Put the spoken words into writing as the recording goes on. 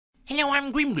Hello,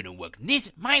 I'm Grin and welcome to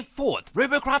this, my 4th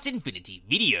Robocraft Infinity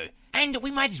video. And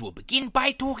we might as well begin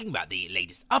by talking about the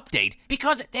latest update,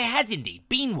 because there has indeed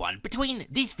been one between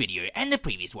this video and the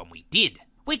previous one we did.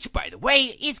 Which, by the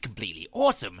way, is completely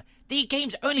awesome. The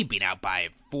game's only been out by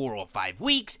 4 or 5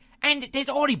 weeks, and there's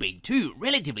already been 2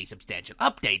 relatively substantial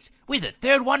updates, with a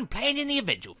 3rd one planned in the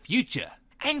eventual future.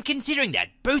 And considering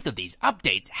that both of these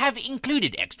updates have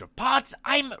included extra parts,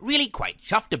 I'm really quite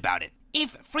chuffed about it.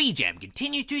 If FreeJam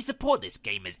continues to support this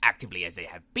game as actively as they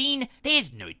have been,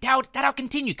 there's no doubt that I'll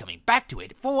continue coming back to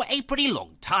it for a pretty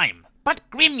long time. But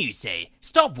Grim, you say,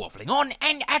 stop waffling on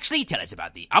and actually tell us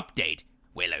about the update.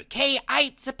 Well, okay,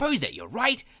 I suppose that you're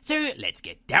right, so let's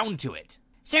get down to it.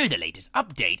 So the latest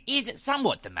update is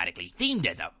somewhat thematically themed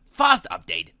as a fast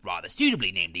update, rather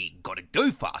suitably named the Gotta Go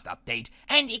Fast update,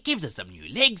 and it gives us some new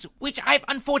legs, which I've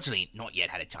unfortunately not yet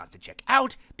had a chance to check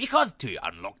out, because to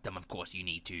unlock them, of course, you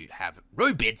need to have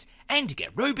Robits, and to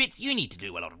get Robits, you need to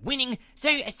do a lot of winning, so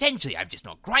essentially I've just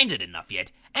not grinded enough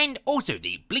yet, and also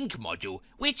the Blink module,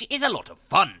 which is a lot of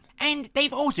fun. And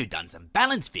they've also done some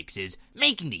balance fixes,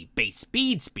 making the base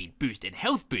speed boost and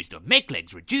health boost of mech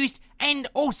legs reduced, and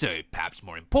also, perhaps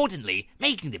more importantly,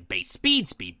 making the base speed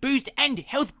boost and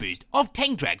health boost of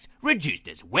tank tracks reduced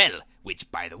as well,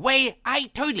 which, by the way, I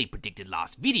totally predicted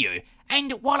last video,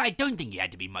 and while I don't think you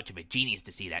had to be much of a genius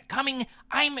to see that coming,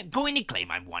 I'm going to claim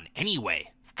I'm one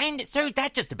anyway. And so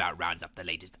that just about rounds up the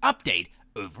latest update.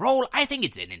 Overall, I think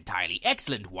it's an entirely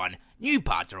excellent one. New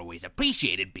parts are always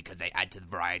appreciated because they add to the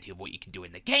variety of what you can do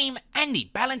in the game, and the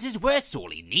balances were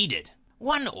sorely needed.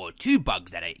 1 or 2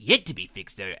 bugs that are yet to be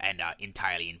fixed though and are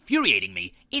entirely infuriating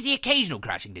me is the occasional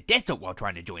crashing to desktop while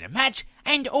trying to join a match,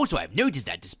 and also I've noticed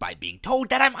that despite being told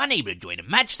that I'm unable to join a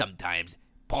match sometimes,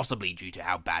 possibly due to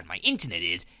how bad my internet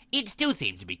is, it still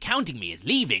seems to be counting me as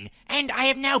leaving, and I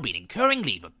have now been incurring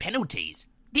leaver penalties.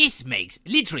 This makes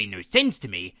literally no sense to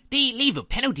me. The leaver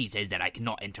penalty says that I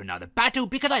cannot enter another battle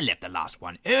because I left the last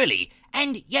one early,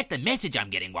 and yet the message I'm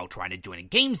getting while trying to join a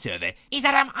game server is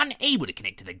that I'm unable to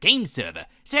connect to the game server.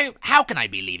 So how can I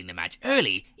be leaving the match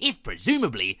early if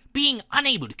presumably, being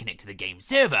unable to connect to the game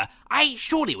server, I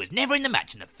surely was never in the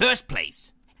match in the first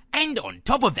place? And on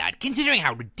top of that, considering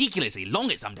how ridiculously long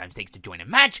it sometimes takes to join a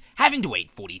match, having to wait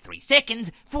 43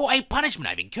 seconds for a punishment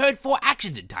I've incurred for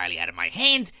actions entirely out of my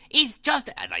hands is just,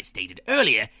 as I stated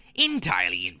earlier,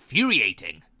 entirely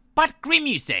infuriating. But Grim,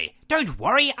 you say, don't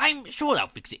worry, I'm sure they'll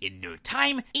fix it in no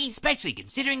time, especially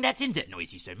considering that since it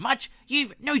annoys you so much,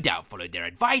 you've no doubt followed their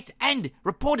advice and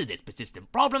reported this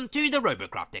persistent problem to the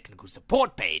Robocraft technical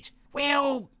support page.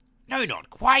 Well, no, not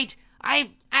quite.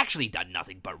 I've actually done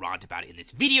nothing but rant about it in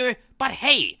this video, but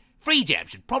hey, FreeJam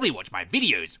should probably watch my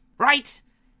videos, right?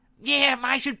 Yeah,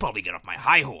 I should probably get off my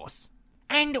high horse.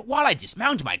 And while I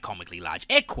dismount my comically large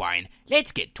equine,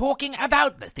 let's get talking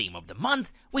about the theme of the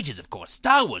month, which is of course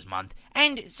Star Wars month,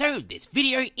 and so this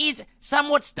video is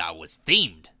somewhat Star Wars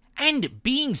themed. And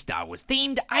being Star Wars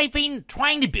themed, I've been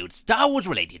trying to build Star Wars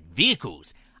related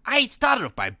vehicles. I started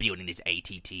off by building this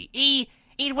ATTE.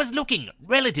 It was looking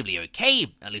relatively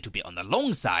okay, a little bit on the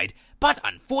long side, but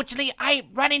unfortunately I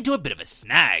ran into a bit of a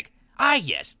snag. Ah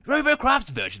yes, Robocraft's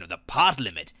version of the part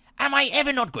limit. Am I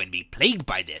ever not going to be plagued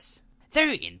by this?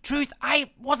 Though in truth I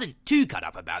wasn't too cut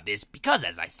up about this because,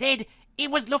 as I said,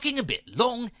 it was looking a bit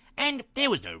long and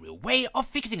there was no real way of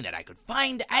fixing that I could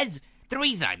find, as the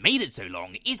reason I made it so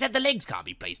long is that the legs can't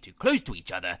be placed too close to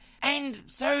each other, and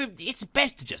so it's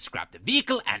best to just scrap the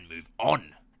vehicle and move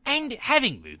on. And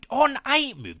having moved on,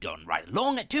 I moved on right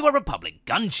along to a Republic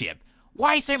gunship.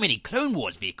 Why so many Clone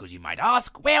Wars vehicles, you might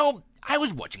ask? Well, I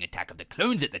was watching Attack of the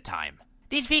Clones at the time.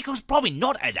 This vehicle's probably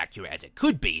not as accurate as it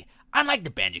could be. Unlike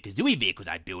the Banjo-Kazooie vehicles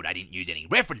I built, I didn't use any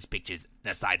reference pictures,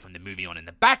 aside from the movie on in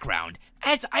the background,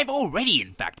 as I've already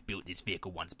in fact built this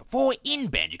vehicle once before in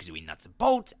Banjo-Kazooie Nuts and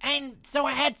Bolts, and so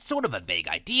I had sort of a vague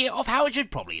idea of how it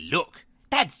should probably look.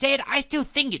 That said, I still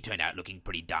think it turned out looking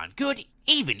pretty darn good,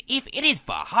 even if it is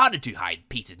far harder to hide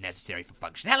pieces necessary for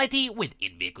functionality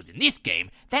within vehicles in this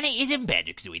game than it is in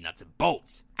Banjo-Kazooie Nuts and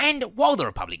Bolts. And while the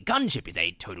Republic gunship is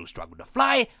a total struggle to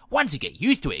fly, once you get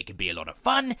used to it, it can be a lot of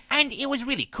fun, and it was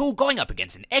really cool going up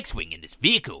against an X-Wing in this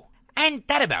vehicle. And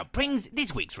that about brings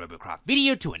this week's Robocraft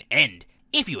video to an end.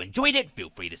 If you enjoyed it, feel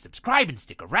free to subscribe and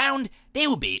stick around. There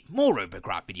will be more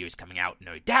Robocraft videos coming out,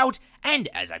 no doubt, and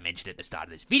as I mentioned at the start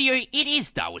of this video, it is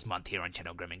Star Wars month here on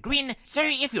channel Grim and Grin, so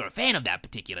if you're a fan of that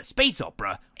particular space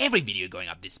opera, every video going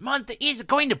up this month is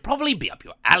going to probably be up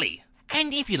your alley.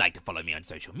 And if you'd like to follow me on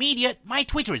social media, my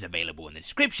Twitter is available in the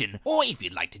description, or if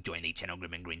you'd like to join the Channel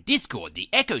Grim and Grin Discord, the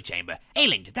Echo Chamber, a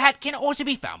link to that can also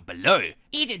be found below.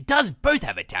 It does both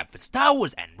have a tab for Star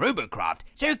Wars and Robocraft,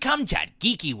 so come chat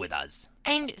geeky with us.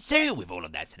 And so, with all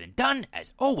of that said and done,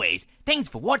 as always, thanks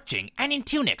for watching, and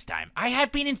until next time, I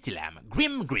have been and still am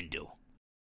Grim Grindle.